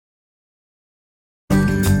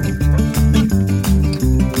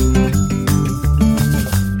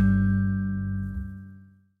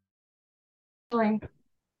Actually.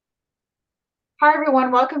 Hi,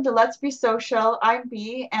 everyone. Welcome to Let's Be Social. I'm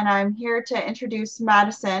Bee, and I'm here to introduce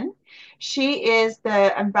Madison. She is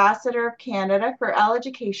the Ambassador of Canada for Elle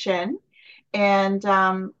Education,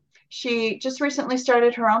 and she just recently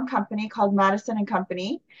started her own company called Maddison and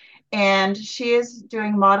Company, and she is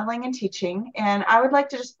doing modeling and teaching. And I would like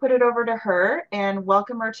to just put it over to her and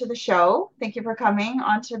welcome her to the show. Thank you for coming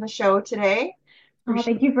onto the show today. Oh,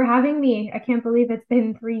 Appreciate thank you for having me. I can't believe it's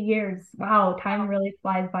been 3 years. Wow, time really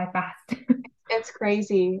flies by fast. It's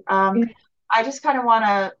crazy. I just kind of want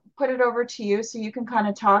to put it over to you so you can kind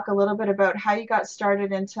of talk a little bit about how you got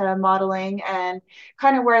started into modeling and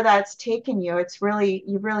kind of where that's taken you.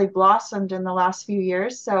 You've really blossomed in the last few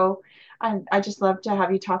years. So I just love to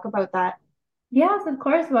have you talk about that. Yes, of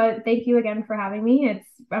course. Well, thank you again for having me.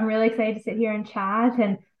 I'm really excited to sit here and chat,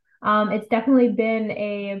 and it's definitely been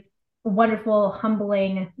a wonderful,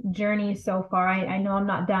 humbling journey so far. I know I'm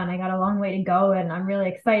not done. I got a long way to go, and I'm really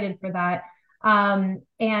excited for that. And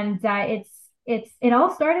it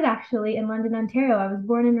all started actually in London, Ontario. I was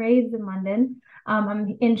born and raised in London.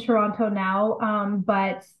 I'm in Toronto now.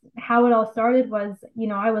 But how it all started was,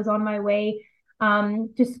 I was on my way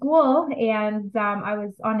to school, and I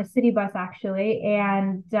was on a city bus actually,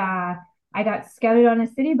 and I got scouted on a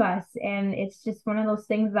city bus, and it's just one of those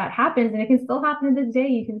things that happens, and it can still happen to this day.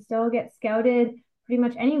 You can still get scouted pretty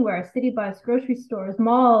much anywhere, city bus, grocery stores,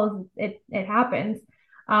 malls. It happens,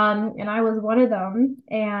 and I was one of them,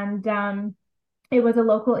 and it was a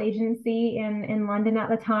local agency in London at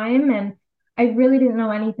the time, and I really didn't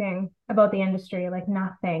know anything about the industry, like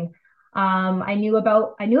nothing. I knew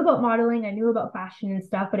about modeling, I knew about fashion and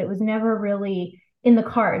stuff, but it was never really in the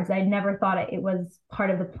cards. I never thought it was part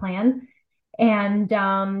of the plan. And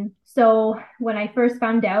so when I first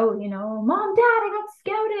found out, Mom, Dad, I got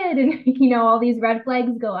scouted, and all these red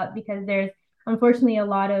flags go up because there's unfortunately a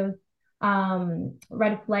lot of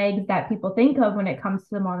red flags that people think of when it comes to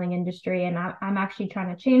the modeling industry. And I'm actually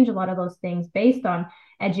trying to change a lot of those things based on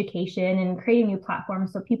education and creating new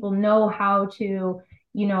platforms so people know how to,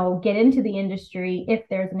 get into the industry if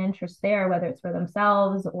there's an interest there, whether it's for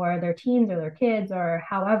themselves or their teens or their kids or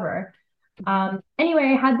however. Anyway,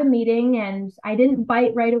 I had the meeting and I didn't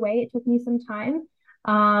bite right away. It took me some time.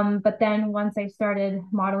 But then once I started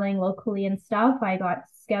modeling locally and stuff, I got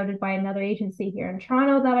scouted by another agency here in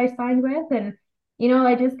Toronto that I signed with. And,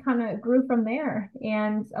 I just kind of grew from there.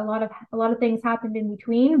 And a lot of things happened in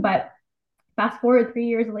between, but fast forward 3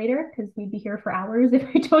 years later, because we'd be here for hours if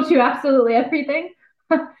I told you absolutely everything.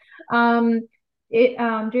 um, it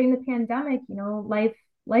During the pandemic,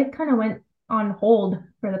 life kind of went on hold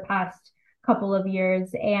for the past couple of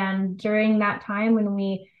years, and during that time when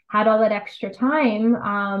we had all that extra time,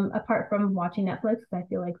 apart from watching Netflix, I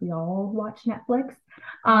feel like we all watch Netflix.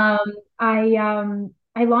 Um,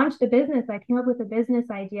 I launched a business. I came up with a business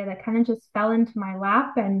idea that kind of just fell into my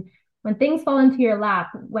lap, and when things fall into your lap,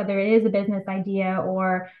 whether it is a business idea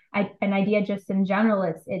or an idea just in general,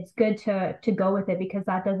 it's good to go with it because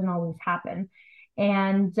that doesn't always happen.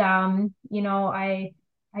 And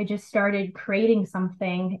I just started creating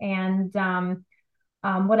something, and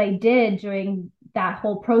what I did during that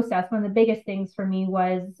whole process, one of the biggest things for me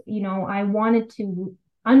was, I wanted to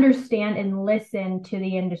understand and listen to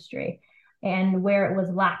the industry and where it was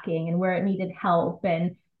lacking and where it needed help,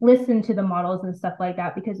 and listen to the models and stuff like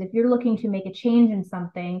that. Because if you're looking to make a change in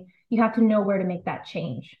something, you have to know where to make that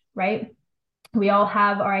change, right? We all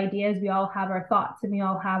have our ideas, we all have our thoughts, and we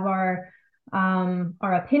all have our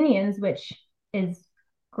opinions, which is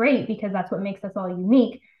great because that's what makes us all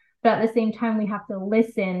unique. But at the same time, we have to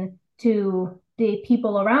listen to the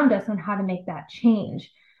people around us on how to make that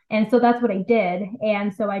change. And so that's what I did.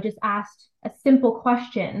 And so I just asked a simple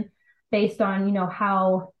question based on,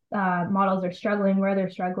 how models are struggling, where they're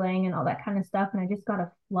struggling, and all that kind of stuff. And I just got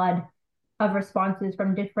a flood of responses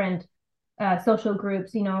from different social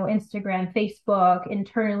groups, Instagram, Facebook,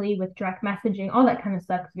 internally with direct messaging, all that kind of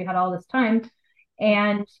stuff, because we had all this time.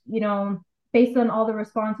 And, based on all the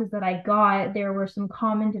responses that I got, there were some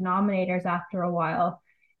common denominators after a while.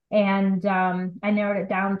 And I narrowed it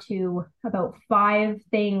down to about 5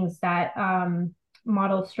 things that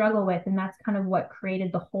models struggle with. And that's kind of what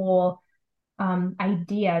created the whole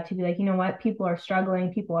idea to be like, what, people are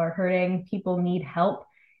struggling, people are hurting, people need help,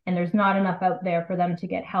 and there's not enough out there for them to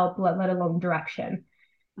get help, let alone direction.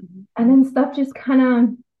 Mhm. And then stuff just kind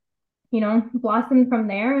of, blossomed from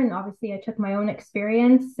there. And obviously, I took my own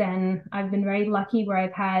experience, and I've been very lucky where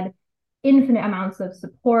I've had infinite amounts of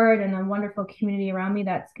support and a wonderful community around me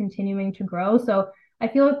that's continuing to grow. So I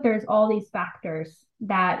feel like there's all these factors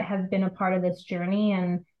that have been a part of this journey,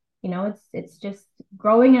 and it's just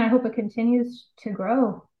growing, and I hope it continues to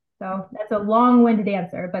grow. So that's a long-winded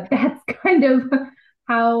answer, but that's kind of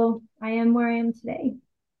how I am where I am today.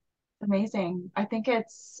 Amazing. I think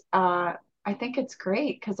it's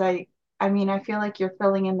great because I mean I feel like you're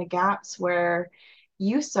filling in the gaps where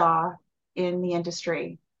you saw in the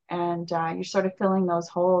industry and you're sort of filling those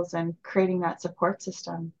holes and creating that support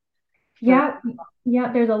system for Yeah,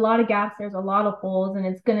 yeah, there's a lot of gaps, there's a lot of holes, and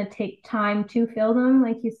it's going to take time to fill them,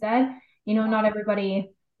 like you said. Not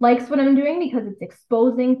everybody likes what I'm doing because it's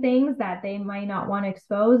exposing things that they might not want to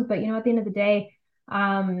expose, but at the end of the day,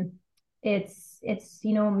 um,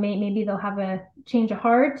 maybe they'll have a change of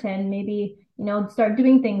heart and maybe, start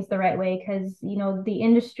doing things the right way because, the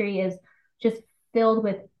industry is just filled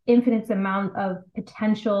with infinite amount of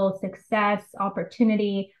potential success,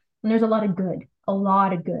 opportunity, and there's a lot of good.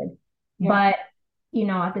 yeah, But,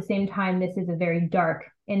 at the same time, this is a very dark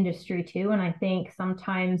industry too. And I think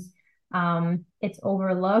sometimes it's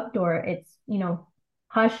overlooked or it's,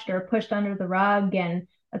 hushed or pushed under the rug, and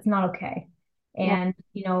that's not okay. yeah,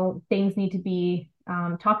 And, things need to be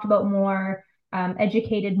talked about more,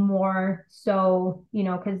 educated more. So,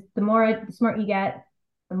 because the smart you get,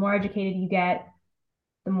 the more educated you get,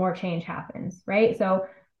 the more change happens, right? So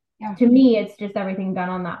yeah. to me, it's just everything done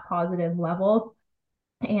on that positive level.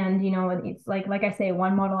 And it's like I say,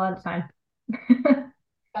 one model at a time.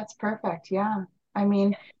 That's perfect. Yeah. I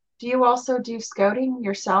mean, do you also do scouting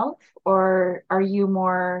yourself or are you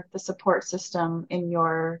more the support system in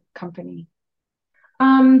your company?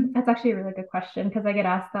 That's actually a really good question because I get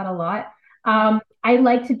asked that a lot. Yeah. I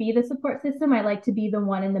like to be the support system. I like to be the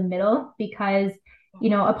one in the middle because,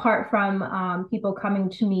 apart from people coming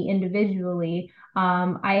to me individually,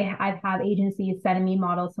 I've had agencies sending me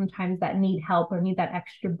models sometimes that need help or need that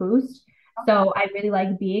extra boost. Okay. So I really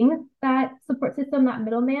like being that support system, that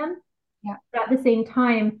middleman. Yeah. But at the same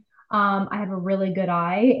time, I have a really good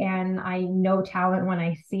eye and I know talent when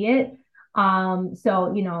I see it.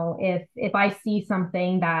 So if I see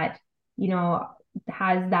something that you know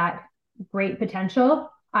has that great potential,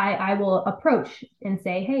 I will approach and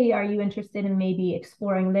say, hey, are you interested in maybe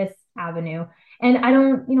exploring this avenue? And I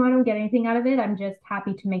don't get anything out of it. I'm just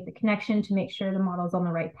happy to make the connection to make sure the model's on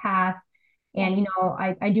the right path. Yeah. And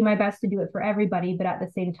I do my best to do it for everybody, but at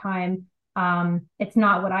the same time, it's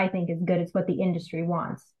not what I think is good, it's what the industry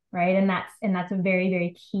wants, right? And that's a very,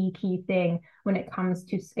 very key thing when it comes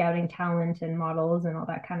to scouting talent and models and all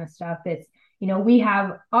that kind of stuff. It's, we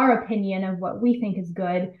have our opinion of what we think is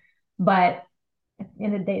good, but at the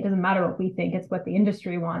end of the day, it doesn't matter what we think, it's what the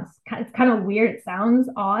industry wants. It's kind of weird, it sounds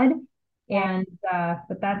odd, Yeah. and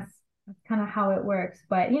but that's kind of how it works.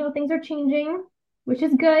 But things are changing, which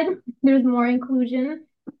is good. There's more inclusion,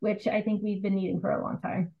 which I think we've been needing for a long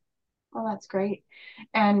time. Well, that's great.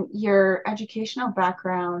 And your educational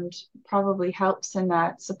background probably helps in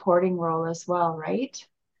that supporting role as well, right?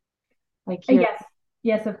 Like you're, Yes,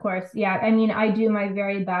 yes, of course. Yeah, I mean, I do my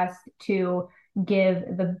very best to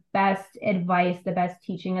give the best advice, the best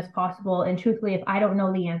teaching as possible. And truthfully, if I don't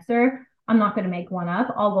know the answer, I'm not going to make one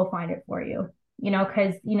up. I'll go find it for you.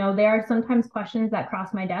 Because there are sometimes questions that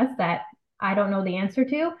cross my desk that I don't know the answer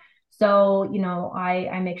to. So,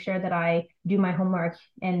 I make sure that I do my homework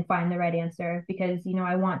and find the right answer because,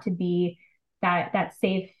 I want to be that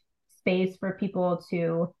safe space for people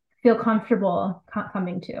to feel comfortable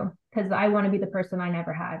coming to because I want to be the person I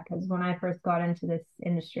never had. Because when I first got into this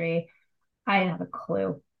industry, I didn't have a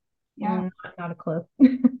clue. yeah. Not a clue.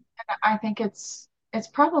 I think it's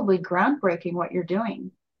probably groundbreaking what you're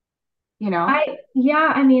doing, you know?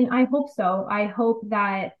 Yeah, I mean, I hope so. I hope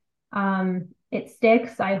that it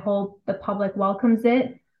sticks. I hope the public welcomes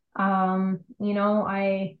it. I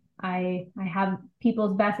have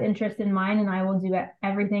people's best interest in mind, and I will do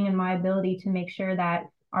everything in my ability to make sure that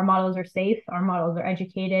our models are safe, our models are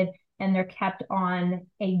educated, and they're kept on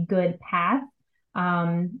a good path.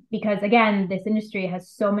 Because again, this industry has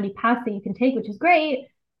so many paths that you can take, which is great,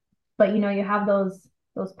 but you have those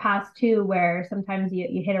paths too where sometimes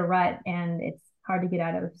you hit a rut and it's hard to get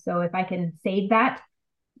out of. So if I can save that,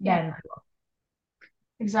 Yeah, then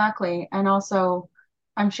exactly. And also,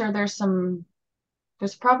 I'm sure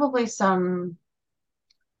there's probably some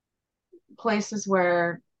places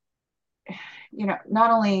where,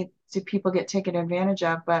 not only do people get taken advantage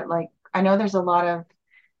of, but like I know there's a lot of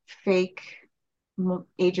fake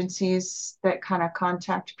agencies that kind of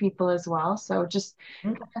contact people as well. So just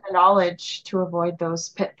having the knowledge to avoid those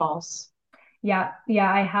pitfalls. yeah,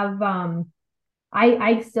 I have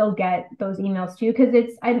I still get those emails too because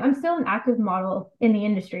I'm still an active model in the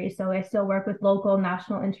industry. So I still work with local,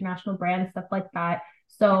 national, international brands, stuff like that.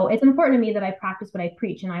 So it's important to me that I practice what I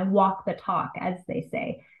preach and I walk the talk, as they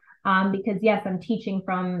say. Because yes, I'm teaching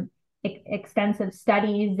from extensive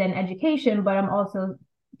studies and education, but I'm also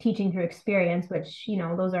teaching through experience, which,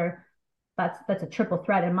 those are that's a triple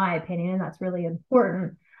threat in my opinion, and that's really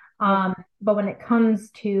important. Yeah. But when it comes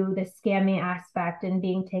to the scamming aspect and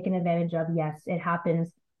being taken advantage of, yes, it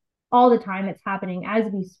happens all the time. It's happening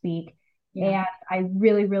as we speak. Yeah. And I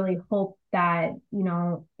really, really hope that,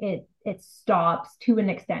 it stops to an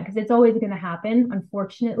extent, because it's always going to happen.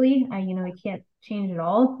 Unfortunately, we can't change it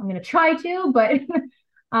all. I'm going to try to, but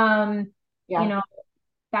um, you Yeah. know,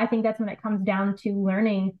 I think that's when it comes down to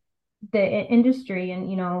learning the industry,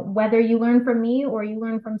 and whether you learn from me or you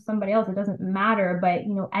learn from somebody else, it doesn't matter, but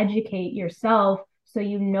educate yourself so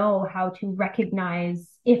you know how to recognize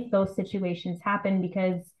if those situations happen,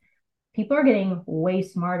 because people are getting way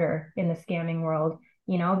smarter in the scamming world,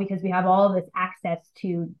 because we have all of this access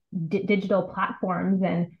to digital platforms.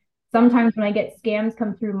 And Yeah. sometimes when I get scams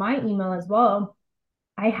come through my email as well,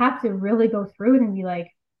 I have to really go through it and be like,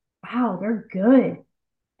 wow, they're good.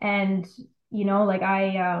 And like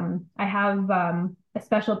I have a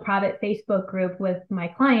special private Facebook group with my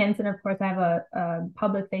clients, and of course I have a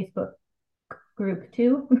public Facebook group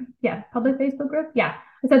too. Yeah, public Facebook group. Yeah,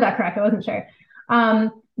 I said that correct. I wasn't sure.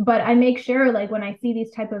 But I make sure, like, when I see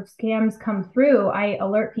these type of scams come through, I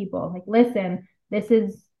alert people, like, listen, this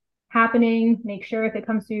is happening. Make sure if it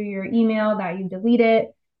comes through your email that you delete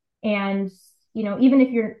it. And even if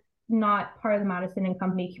you're not part of the Maddison and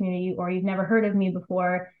Company community, or you've never heard of me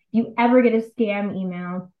before, you ever get a scam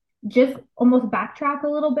email, just almost backtrack a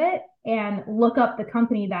little bit and look up the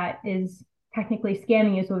company that is technically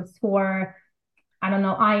scamming you. So it's for, I don't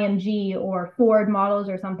know, IMG or Ford models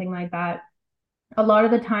or something like that. A lot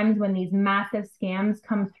of the times when these massive scams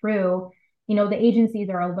come through, the agencies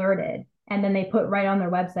are alerted, and then they put right on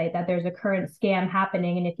their website that there's a current scam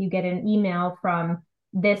happening. And if you get an email from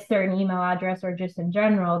this certain email address, or just in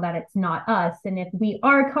general, that it's not us. And if we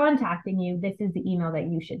are contacting you, this is the email that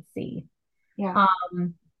you should see. Yeah.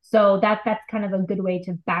 So that's kind of a good way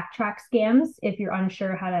to backtrack scams if you're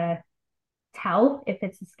unsure how to tell if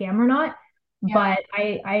it's a scam or not. Yeah. But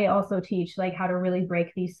I also teach, like, how to really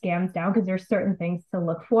break these scams down, because there's certain things to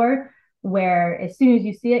look for where as soon as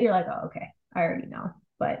you see it, you're like, oh, okay, I already know.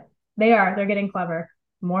 But they're getting clever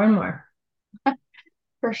more and more.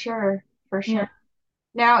 For sure. For Yeah. sure.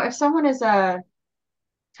 Now, if someone is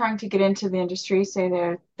trying to get into the industry,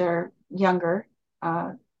 say they're younger,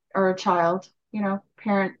 uh, or a child,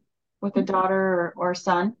 parent with a daughter or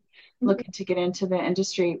son looking to get into the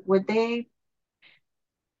industry,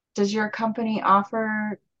 does your company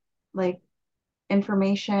offer like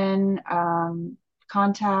information,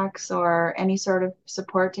 contacts, or any sort of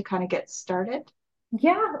support to kind of get started?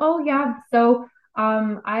 Yeah. Oh, yeah. So,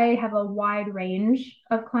 I have a wide range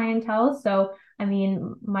of clientele. So, I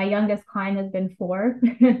mean, my youngest client has been 4,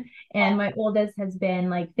 Yeah. and my oldest has been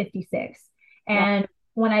like 56. Yeah. And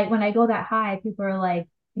when I go that high, people are like,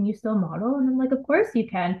 "Can you still model?" And I'm like, "Of course you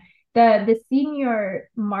can." The senior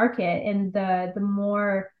market and the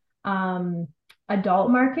more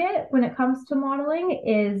adult market when it comes to modeling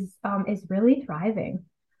is really thriving,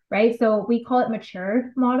 right? So we call it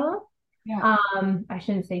mature model. Yeah. I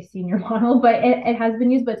shouldn't say senior model, but it has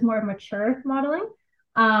been used, but it's more mature modeling.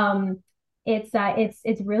 Um, it's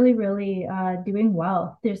really, really doing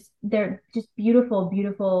well. They're just beautiful,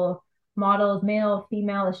 beautiful models, male,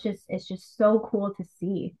 female. It's just so cool to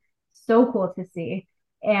see. So cool to see.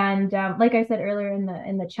 And like I said earlier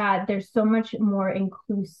in the chat, there's so much more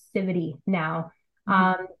inclusivity now.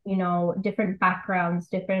 Mhm. Different backgrounds,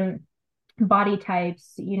 different body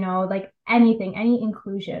types, like anything, any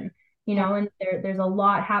inclusion, Yeah. and there's a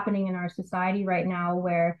lot happening in our society right now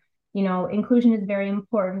where, inclusion is very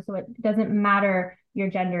important. So it doesn't matter your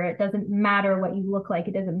gender, it doesn't matter what you look like,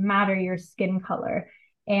 it doesn't matter your skin color.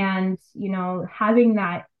 And, having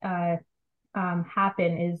that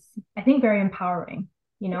happen is, I think, very empowering.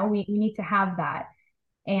 Yeah. We need to have that.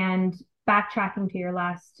 And backtracking to your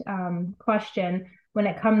last question, when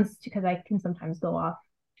it comes to, because I can sometimes go off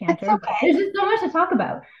It's canter, but there's okay. just so much to talk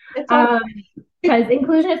about. It's okay. Um, because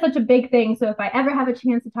inclusion is such a big thing. So if I ever have a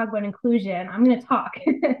chance to talk about inclusion, I'm going to talk.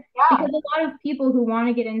 Yeah. Because a lot of people who want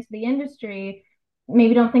to get into the industry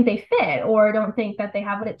maybe don't think they fit, or don't think that they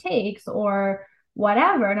have what it takes, or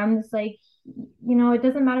whatever. And I'm just like, it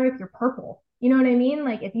doesn't matter if you're purple. You know what I mean?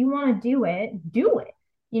 Like, if you want to do it, do it.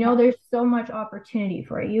 Yeah. There's so much opportunity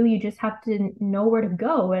for you. You just have to know where to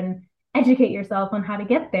go and educate yourself on how to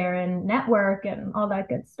get there and network and all that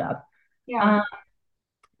good stuff. Yeah. Um,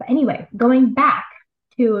 but anyway, going back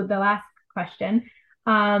to the last question,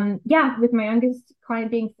 yeah, with my youngest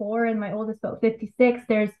client being 4 and my oldest about 56,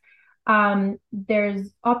 there's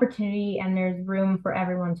opportunity and there's room for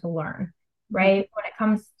everyone to learn. Mm. right? When it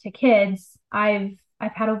comes to kids, I've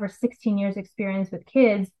had over 16 years experience with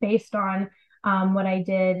kids based on what I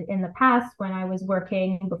did in the past when I was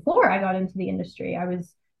working before I got into the industry. I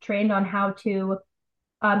was trained on how to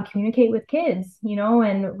communicate with kids,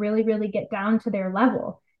 and really, really get down to their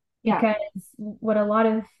level. Yeah. Because what a lot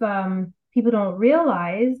of people don't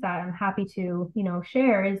realize that I'm happy to,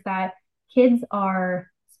 share is that kids are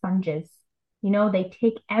sponges. They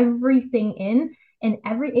take everything in, and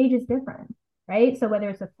every age is different, right? So whether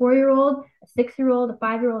it's a 4-year-old, a 6-year old, a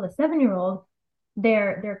 5-year old, a 7-year old,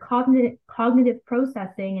 their cognitive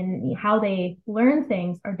processing and how they learn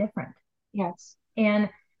things are different. Yes. And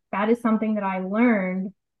that is something that I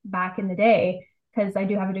learned back in the day because I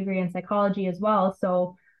do have a degree in psychology as well.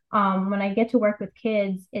 So when I get to work with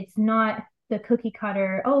kids, it's not the cookie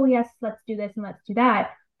cutter, oh, yes, let's do this and let's do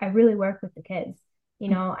that. I really work with the kids.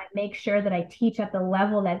 Mm. I make sure that I teach at the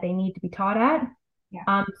level that they need to be taught at,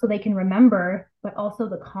 Yeah. so they can remember, but also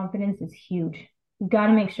the confidence is huge. You got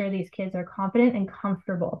to make sure these kids are confident and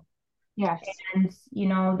comfortable. Yes. And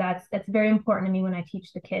that's very important to me when I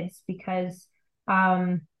teach the kids because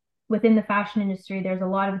um, within the fashion industry there's a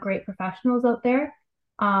lot of great professionals out there,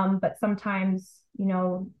 but sometimes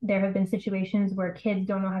there have been situations where kids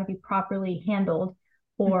don't know how to be properly handled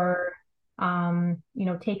Mm. or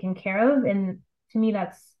taken care of, and to me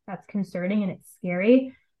that's concerning and it's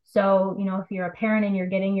scary. So if you're a parent and you're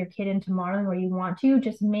getting your kid into modeling where you want to,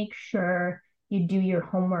 just make sure you do your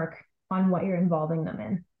homework on what you're involving them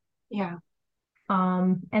in. Yeah.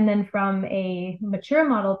 And then from a mature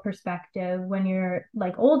model perspective, when you're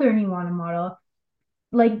like older and you want to model,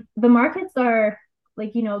 like the markets are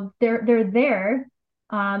like, they're there.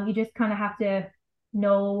 You just kind of have to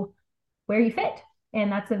know where you fit. And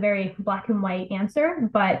that's a very black and white answer,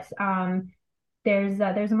 but there's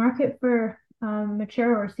a market for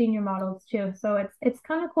mature or senior models too. So it's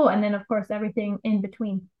kind of cool. And then of course everything in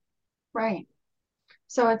between. Right.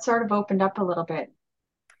 So it sort of opened up a little bit.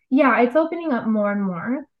 Yeah, it's opening up more and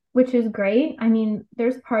more, which is great. I mean,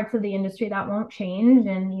 there's parts of the industry that won't change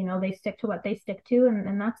and they stick to what they stick to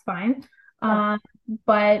and that's fine. Yeah. Um,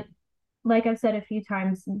 but like I've said a few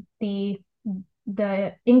times, the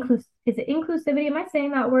is it inclusivity? Am I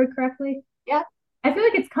saying that word correctly? Yeah. I feel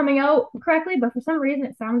like it's coming out correctly, but for some reason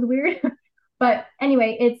it sounds weird. But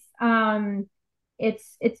anyway,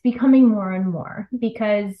 it's becoming more and more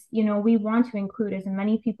because we want to include as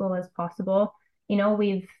many people as possible.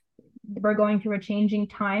 We're going through a changing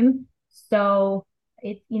time, so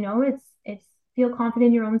it's feel confident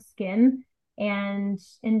in your own skin and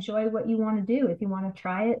enjoy what you want to do. If you want to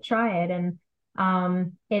try it. And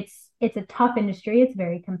it's a tough industry. It's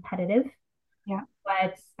very competitive, Yeah.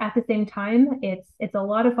 but at the same time it's a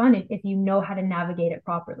lot of fun if you know how to navigate it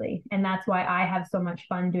properly, and that's why I have so much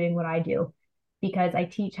fun doing what I do because I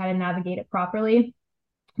teach how to navigate it properly,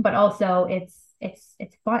 but also it's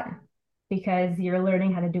fun because you're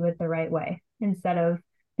learning how to do it the right way instead of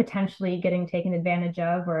potentially getting taken advantage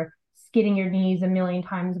of or skidding your knees a million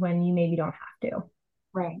times when you maybe don't have to.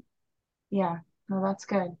 Right. Yeah. No, that's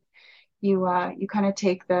good. You kind of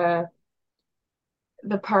take the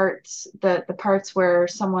parts where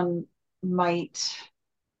someone might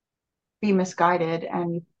be misguided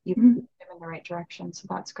and you Mm-hmm. put them in the right direction. So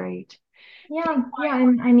that's great. Do Yeah, you yeah, find,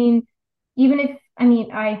 and I mean, even if I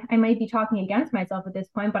mean, I might be talking against myself at this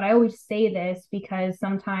point, but I always say this because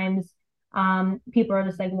sometimes people are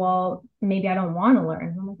just like, well, maybe I don't want to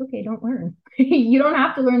learn. I'm like, okay, don't learn. You don't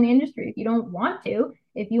have to learn the industry if you don't want to.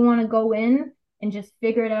 If you want to go in and just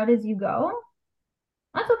figure it out as you go,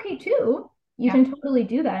 that's okay too. You yeah, can totally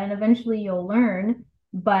do that and eventually you'll learn.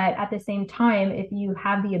 But at the same time, if you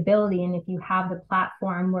have the ability and if you have the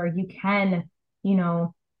platform where you can, you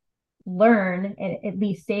know, learn and at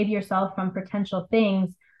least save yourself from potential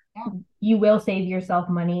things, yeah, you will save yourself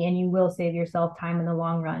money and you will save yourself time in the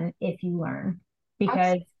long run if you learn. Because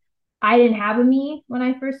absolutely. I didn't have a me when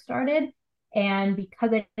I first started. And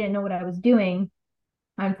because I didn't know what I was doing,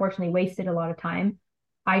 I unfortunately wasted a lot of time.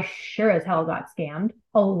 I sure as hell got scammed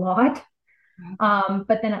a lot. Yeah,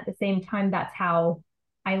 But then at the same time, that's how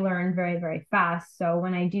I learn very, very fast. So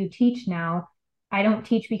when I do teach now, I don't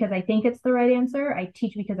teach because I think it's the right answer. I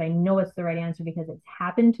teach because I know it's the right answer because it's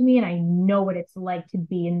happened to me and I know what it's like to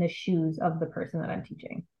be in the shoes of the person that I'm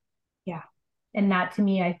teaching. yeah, And that to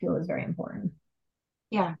me, I feel is very important.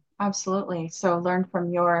 yeah, absolutely. So learn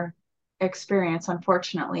from your experience.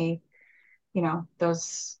 Unfortunately,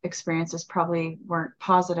 those experiences probably weren't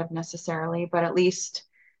positive necessarily, but at least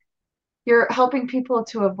you're helping people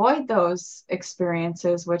to avoid those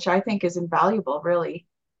experiences, which I think is invaluable, really.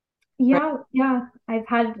 right? Yeah. I've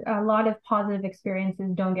had a lot of positive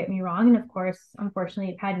experiences, don't get me wrong. And of course,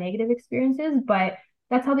 unfortunately, I've had negative experiences, but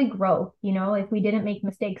that's how we grow. If we didn't make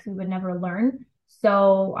mistakes, we would never learn.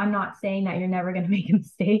 So I'm not saying that you're never going to make a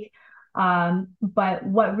mistake. But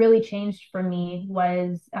what really changed for me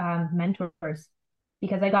was mentors,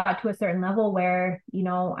 because I got to a certain level where,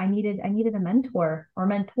 I needed a mentor or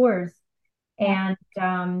mentors. Yeah,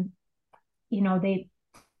 And they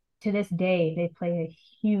to this day, they play a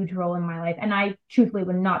huge role in my life. And I truthfully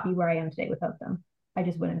would not be where I am today without them. I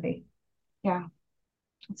just wouldn't be. yeah,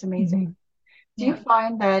 it's amazing. Mm-hmm. Do you Yeah.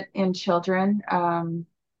 find that in children,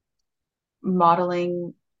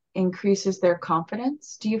 modeling increases their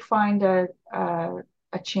confidence? Do you find a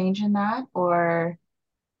change in that, or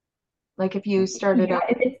like if you started Yeah, out?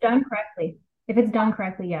 if it's done correctly. If it's done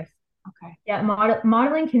correctly, yes. Okay, Yeah,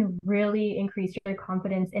 modeling can really increase your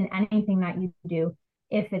confidence in anything that you do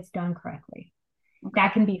if it's done correctly. okay,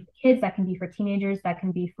 That can be for kids, that can be for teenagers, that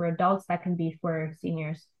can be for adults, that can be for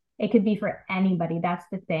seniors. It could be for anybody. That's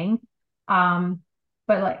the thing.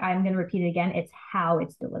 But like I'm going to repeat it again, it's how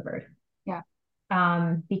it's delivered. yeah,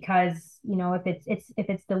 Because if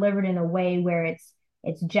it's delivered in a way where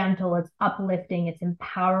it's gentle, it's uplifting, it's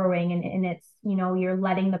empowering, and it's you're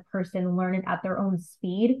letting the person learn it at their own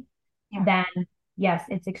speed, yeah, then yes,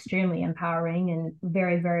 it's extremely empowering and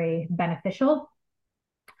very, very beneficial.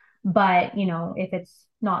 But if it's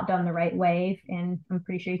not done the right way, and I'm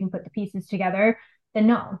pretty sure you can put the pieces together, then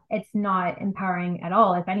no, it's not empowering at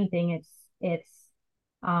all. If anything, it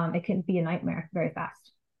can be a nightmare very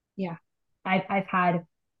fast. yeah, I've had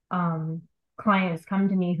clients come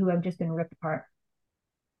to me who have just been ripped apart,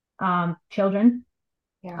 children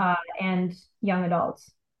yeah, and young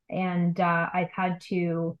adults, and I've had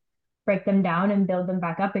to break them down and build them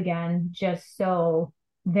back up again just so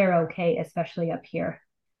they're okay, especially up here.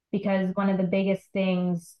 Because one of the biggest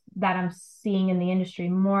things that I'm seeing in the industry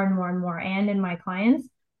more and more and more, and in my clients,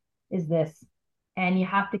 is this. And you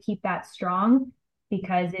have to keep that strong,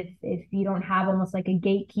 because if you don't have almost like a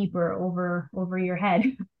gatekeeper over your head,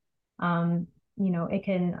 um, it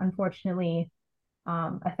can unfortunately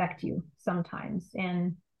affect you sometimes.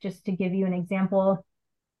 And just to give you an example,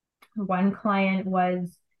 one client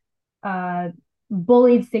was uh,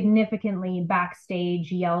 bullied significantly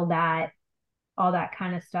backstage, yelled at, all that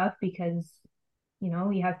kind of stuff, because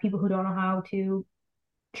you have people who don't know how to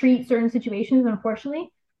treat certain situations, unfortunately.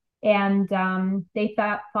 And they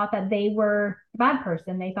thought that they were a bad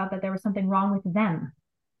person. They thought that there was something wrong with them.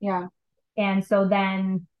 yeah, And so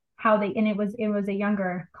then and it was a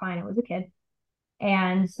younger client, it was a kid.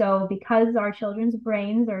 And so because our children's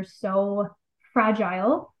brains are so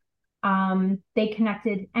fragile, they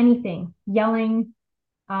connected anything, yelling,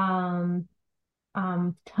 um,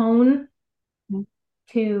 tone, mhm,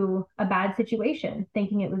 to a bad situation,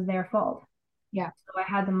 thinking it was their fault. yeah, So I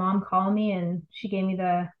had the mom call me, and she gave me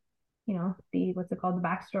the what's it called, the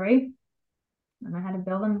backstory. And I had to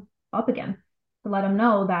build them up again to let them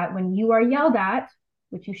know that when you are yelled at,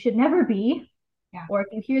 which you should never be, yeah, or if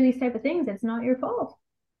you hear these type of things, it's not your fault.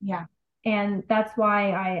 yeah, And that's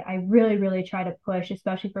why I really, really try to push,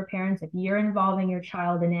 especially for parents, if you're involving your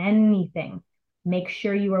child in anything, make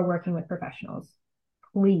sure you are working with professionals,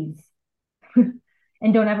 please.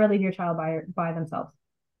 And don't ever leave your child by themselves,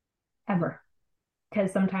 yeah, ever.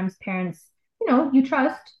 Because sometimes parents, you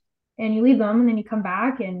trust, and you leave them, and then you come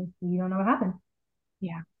back and you don't know what happened.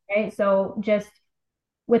 yeah, Right. So just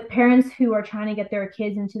with parents who are trying to get their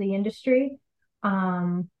kids into the industry,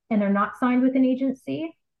 and they're not signed with an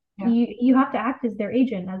agency, yeah, you have to act as their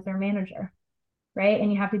agent, as their manager, right?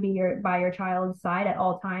 And you have to be by your child's side at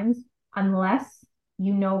all times, unless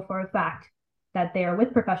you know for a fact that they are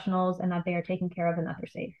with professionals and that they are taken care of and that they're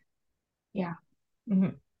safe. yeah.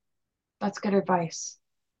 Mm-hmm. That's good advice.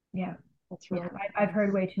 Yeah. That's Yeah. really good I've advice.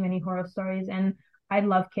 heard way too many horror stories, and I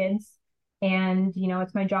love kids. And,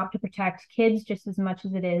 it's my job to protect kids just as much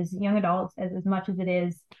as it is young adults, as much as it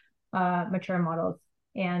is mature models.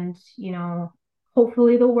 And,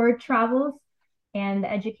 hopefully the word travels and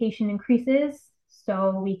the education increases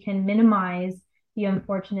so we can minimize the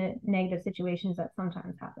unfortunate negative situations that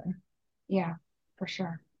sometimes happen. Yeah, for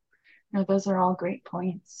sure. No, those are all great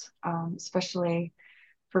points, especially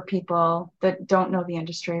for people that don't know the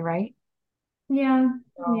industry, right? Yeah.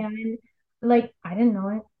 So, Yeah. And like, I didn't know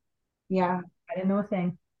it. yeah, I didn't know a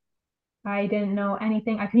thing. I didn't know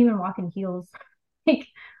anything. I couldn't even walk in heels. Like,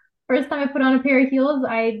 first time I put on a pair of heels,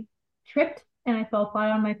 I tripped and I fell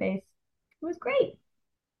flat on my face. It was great.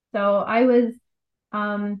 So I was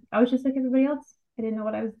just like everybody else. I didn't know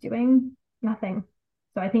what I was doing, nothing.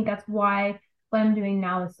 So I think that's why what I'm doing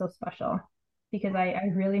now is so special, because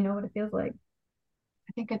I really know what it feels like.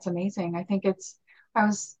 I think it's amazing. I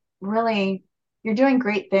was really, you're doing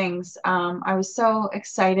great things. I was so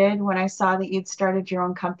excited when I saw that you'd started your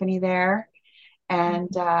own company there. And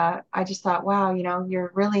I just thought, wow,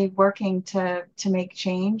 you're really working to make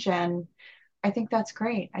change. And I think that's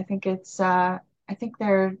great. I think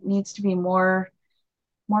there needs to be more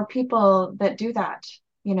people that do that,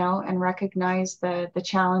 and recognize the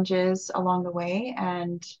challenges along the way.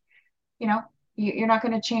 And you know, you're not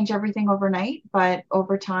going to change everything overnight, but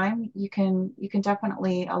over time, you can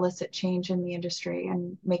definitely elicit change in the industry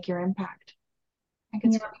and make your impact. I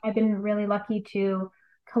think Yeah, it's I've been really lucky to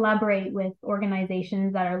collaborate with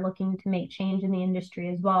organizations that are looking to make change in the industry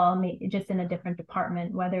as well, just in a different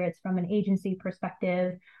department, whether it's from an agency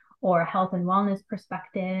perspective or health and wellness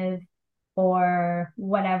perspective or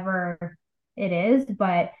whatever it is.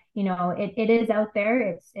 But it is out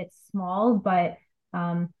there. It's small, but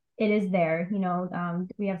it is there.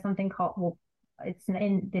 We have something called, well, it's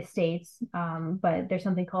in the States, but there's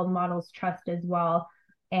something called Models Trust as well.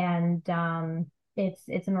 And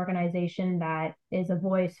it's an organization that is a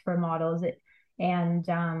voice for models. And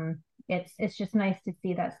it's just nice to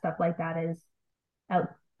see that stuff like that is out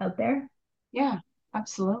out there. Yeah,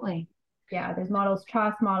 absolutely. Yeah, there's Models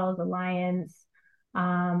Trust, Models Alliance.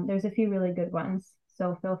 There's a few really good ones,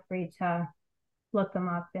 so feel free to look them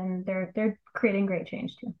up, and they're creating great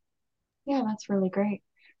change too. Yeah, that's really great.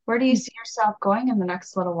 Where do you see yourself going in the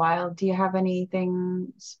next little while? Do you have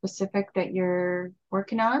anything specific that you're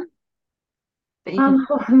working on that you can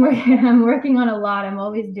I'm working on a lot. I'm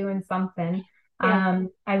always doing something. Yeah,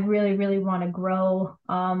 I really, really want to grow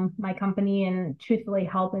my company and truthfully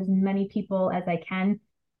help as many people as I can,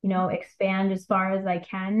 expand as far as I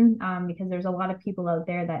can, because there's a lot of people out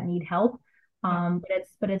there that need help. yeah,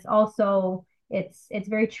 But it's also it's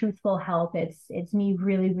very truthful help. It's me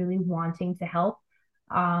really, really wanting to help.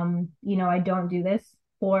 I don't do this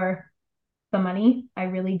for the money. I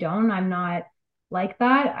really don't. I'm not like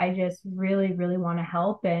that. I just really, really want to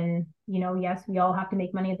help. And, yes, we all have to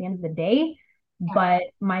make money at the end of the day. yeah, But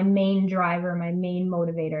my main driver, my main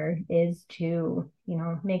motivator is to,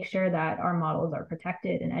 make sure that our models are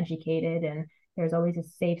protected and educated and there's always a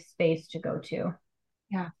safe space to go to.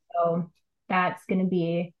 yeah, So that's going to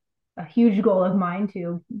be a huge goal of mine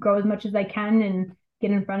to grow as much as I can and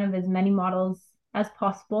get in front of as many models as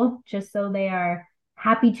possible, just so they are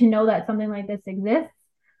happy to know that something like this exists.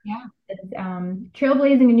 yeah,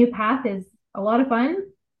 Trailblazing a new path is a lot of fun,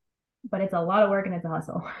 but it's a lot of work and it's a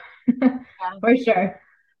hustle yeah, for sure.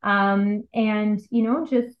 And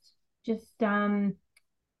just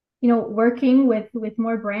working with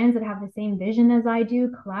more brands that have the same vision as I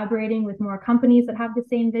do, collaborating with more companies that have the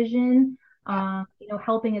same vision, yeah,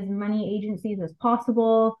 helping as many agencies as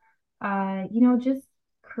possible, just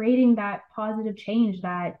creating that positive change,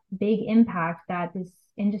 that big impact that this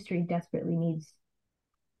industry desperately needs.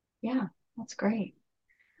 yeah. That's great.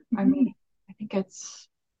 I mean, Mhm. I think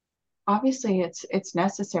obviously it's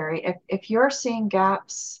necessary. If you're seeing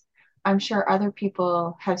gaps, I'm sure other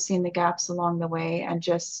people have seen the gaps along the way and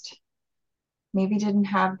just maybe didn't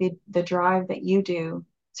have the drive that you do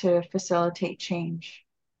to facilitate change,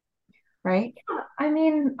 right? I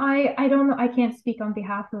mean, I don't know. I can't speak on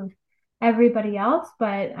behalf of everybody else,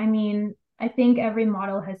 but I mean, I think every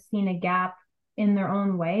model has seen a gap in their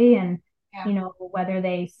own way, and Yeah, whether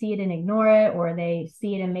they see it and ignore it, or they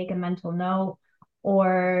see it and make a mental note,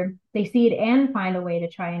 or they see it and find a way to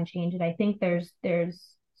try and change it. I think there's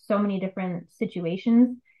so many different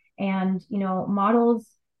situations, and models.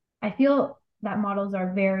 I feel that models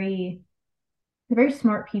are very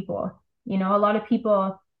smart people. A lot of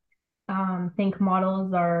people think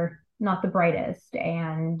models are not the brightest,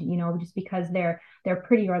 and just because they're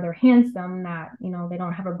pretty or they're handsome, that they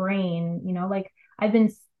don't have a brain. Like i've been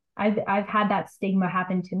I've had that stigma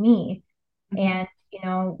happen to me. hmm, And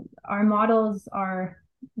our models are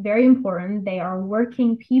very important. They are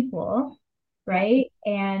working people, yeah, right?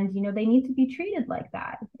 And they need to be treated like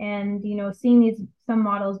that. And seeing these some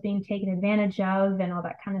models being taken advantage of and all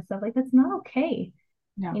that kind of stuff, like, that's not okay.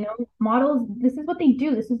 no, Models, this is what they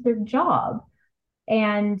do, this is their job.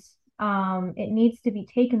 And it needs to be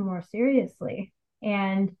taken more seriously.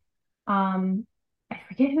 And I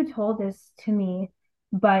forget who told this to me,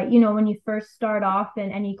 but when you first start off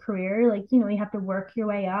in any career, like, you have to work your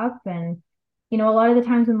way up. And a lot of the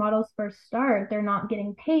times when models first start, they're not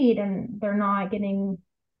getting paid and they're not getting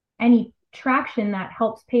any traction that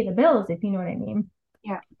helps pay the bills, if you know what I mean.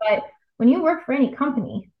 yeah, But when you work for any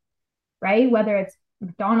company, right? Whether it's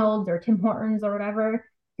McDonald's or Tim Hortons or whatever,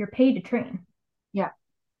 you're paid to train. yeah,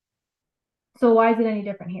 So why is it any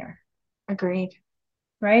different here? agreed.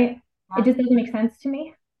 Right? It Yeah, just doesn't make sense to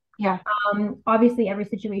me. Yeah. Obviously, every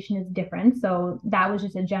situation is different. So that was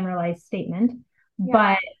just a generalized statement. Yeah.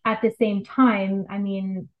 But at the same time, I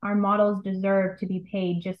mean, our models deserve to be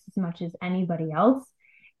paid just as much as anybody else.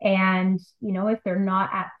 And, if they're not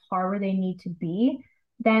at par where they need to be,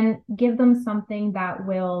 then give them something that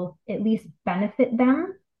will at least benefit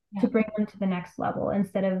them to Yeah. bring them to the next level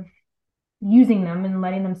instead of using them and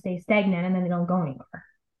letting them stay stagnant and then they don't go anywhere,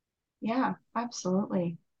 Yeah.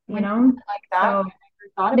 Absolutely. you When you know? put it like that, So I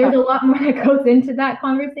never thought there's about a it. lot more that goes into that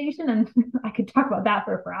conversation and I could talk about that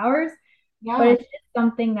for hours, but Yeah. it's just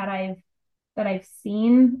something that I've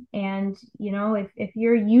seen. And if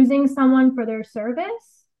you're using someone for their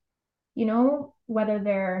service, whether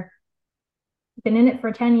they're been in it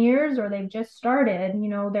for 10 years or they've just started,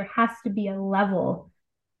 there has to be a level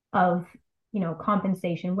of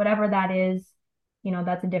compensation, whatever that is.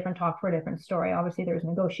 That's a different talk for a different story. Obviously there's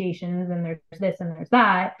negotiations and there's this and there's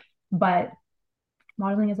that, but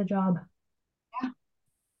modeling is a job. Yeah.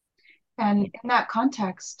 And in that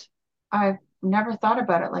context, I've never thought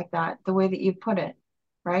about it like that, the way that you put it,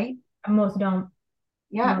 right? Most don't.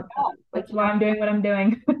 Yeah. No, No, like, that's why I'm doing what I'm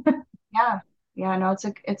doing. yeah. Yeah, no,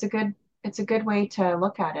 it's a good way to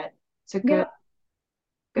look at it. It's a good Yeah.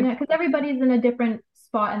 good Yeah, because everybody's in a different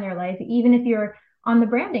spot in their life, even if you're on the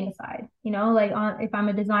branding side, like if I'm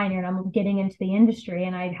a designer and I'm getting into the industry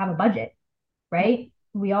and I have a budget, yeah, right?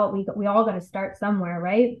 We all got to start somewhere,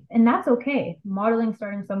 right? And that's okay. Modeling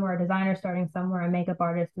starting somewhere, a designer starting somewhere, a makeup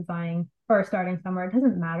artist designing or starting somewhere, it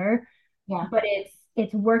doesn't matter. yeah, But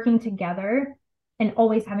it's working together and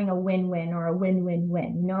always having a win-win or a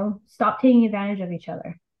win-win-win. Stop taking advantage of each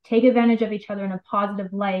other. Take advantage of each other in a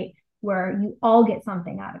positive light where you all get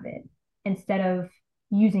something out of it instead of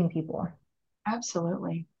using people,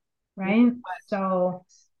 absolutely. You right? know So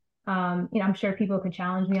I'm sure people could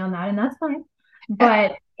challenge me on that, and that's fine.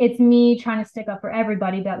 But it's me trying to stick up for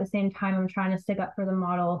everybody, but at the same time, I'm trying to stick up for the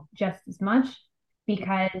model just as much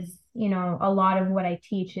because, a lot of what I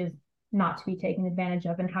teach is not to be taken advantage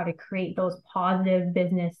of and how to create those positive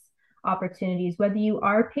business opportunities. Whether you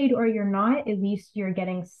are paid or you're not, at least you're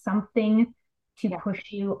getting something to Yeah,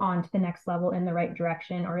 push you on to the next level in the right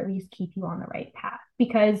direction, or at least keep you on the right path.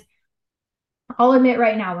 Because I'll admit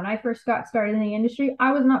right now, when I first got started in the industry,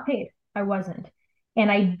 I was not paid. I wasn't. And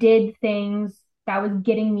I did things that was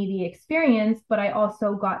getting me the experience, but I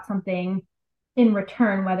also got something in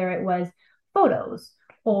return, whether it was photos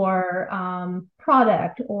or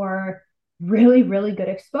product or really, really good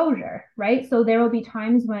exposure, right? So there will be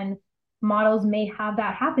times when models may have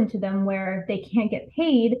that happen to them where they can't get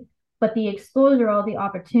paid, but the exposure or the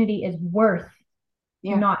opportunity is worth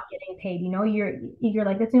yeah, not getting paid. You're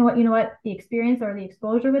like, this, you know what, the experience or the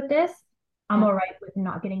exposure with this, I'm yeah, all right with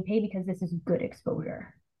not getting paid because this is good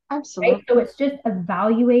exposure. Right. absolutely. So it's just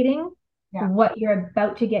evaluating Yeah, what you're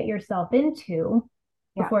about to get yourself into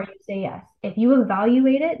yeah, before you say yes. If you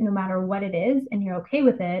evaluate it, no matter what it is, and you're okay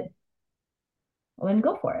with it, well, then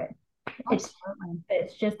go for it. It's absolutely.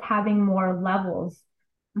 it's just having more levels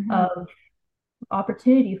Hmm. of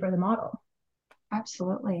opportunity for the model.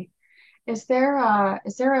 Absolutely. Is there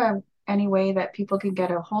any way that people can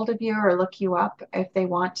get a hold of you or look you up if they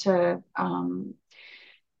want to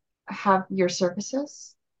have your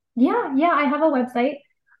services? Yeah, yeah, I have a website.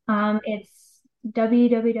 It's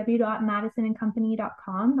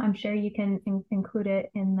www.madisonandcompany.com. I'm sure you can include it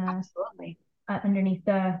in the Absolutely. underneath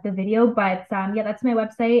the video, but yeah, that's my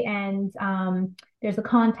website, and there's a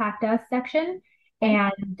contact us section, Okay.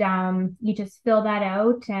 and you just fill that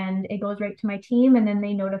out, and it goes right to my team, and then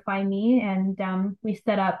they notify me, and we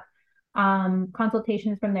set up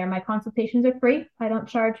consultations from there. My consultations are free. I don't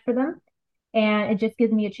charge for them. And it just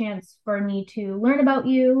gives me a chance for me to learn about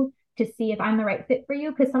you, to see if I'm the right fit for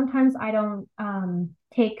you. Because sometimes I don't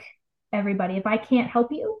take everybody. If I can't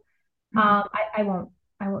help you, Hmm. I won't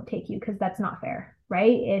take you because that's not fair,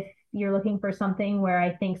 right? If you're looking for something where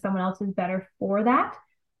I think someone else is better for that,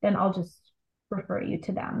 then I'll just refer you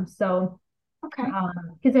to them. So Okay.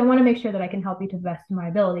 because I want to make sure that I can help you to the best of my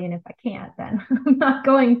ability. And if I can't, then I'm not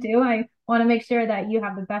going to. I want to make sure that you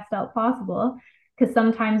have the best help possible. Because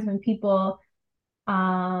sometimes when people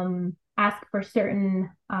ask for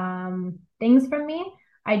certain things from me,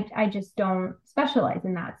 I just don't specialize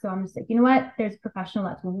in that. So I'm just like, you know what? There's a professional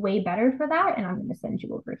that's way better for that, and I'm going to send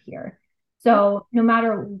you over here. So no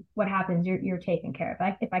matter what happens, you're taken care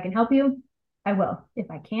of. If I can help you, I will.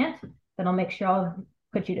 If I can't, then I'll make sure I'll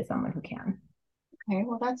put you to someone who can. Okay.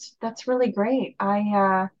 Well, that's really great.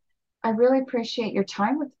 I really appreciate your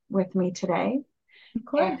time with me today Of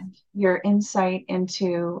course. and your insight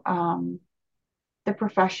into the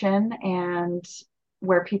profession and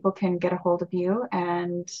where people can get a hold of you.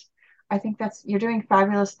 And I think you're doing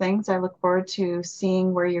fabulous things. I look forward to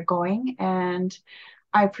seeing where you're going, and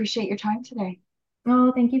I appreciate your time today.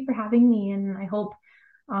 Oh, thank you for having me. And I hope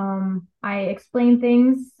I explain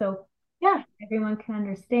things so Yeah, everyone can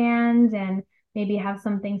understand and maybe have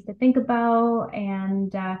some things to think about.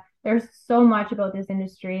 And there's so much about this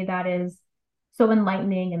industry that is so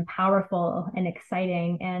enlightening and powerful and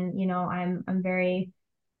exciting. And, I'm very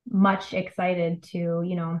much excited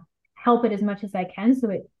to, help it as much as I can. So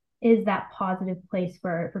it is that positive place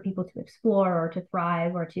for people to explore or to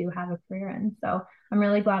thrive or to have a career in. So I'm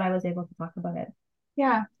really glad I was able to talk about it.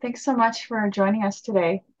 yeah. Thanks so much for joining us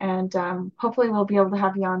today, and hopefully we'll be able to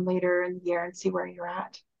have you on later in the year and see where you're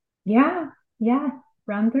at. Yeah, yeah.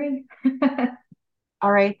 Round three.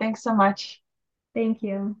 All right. Thanks so much. Thank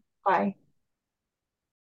you. Bye.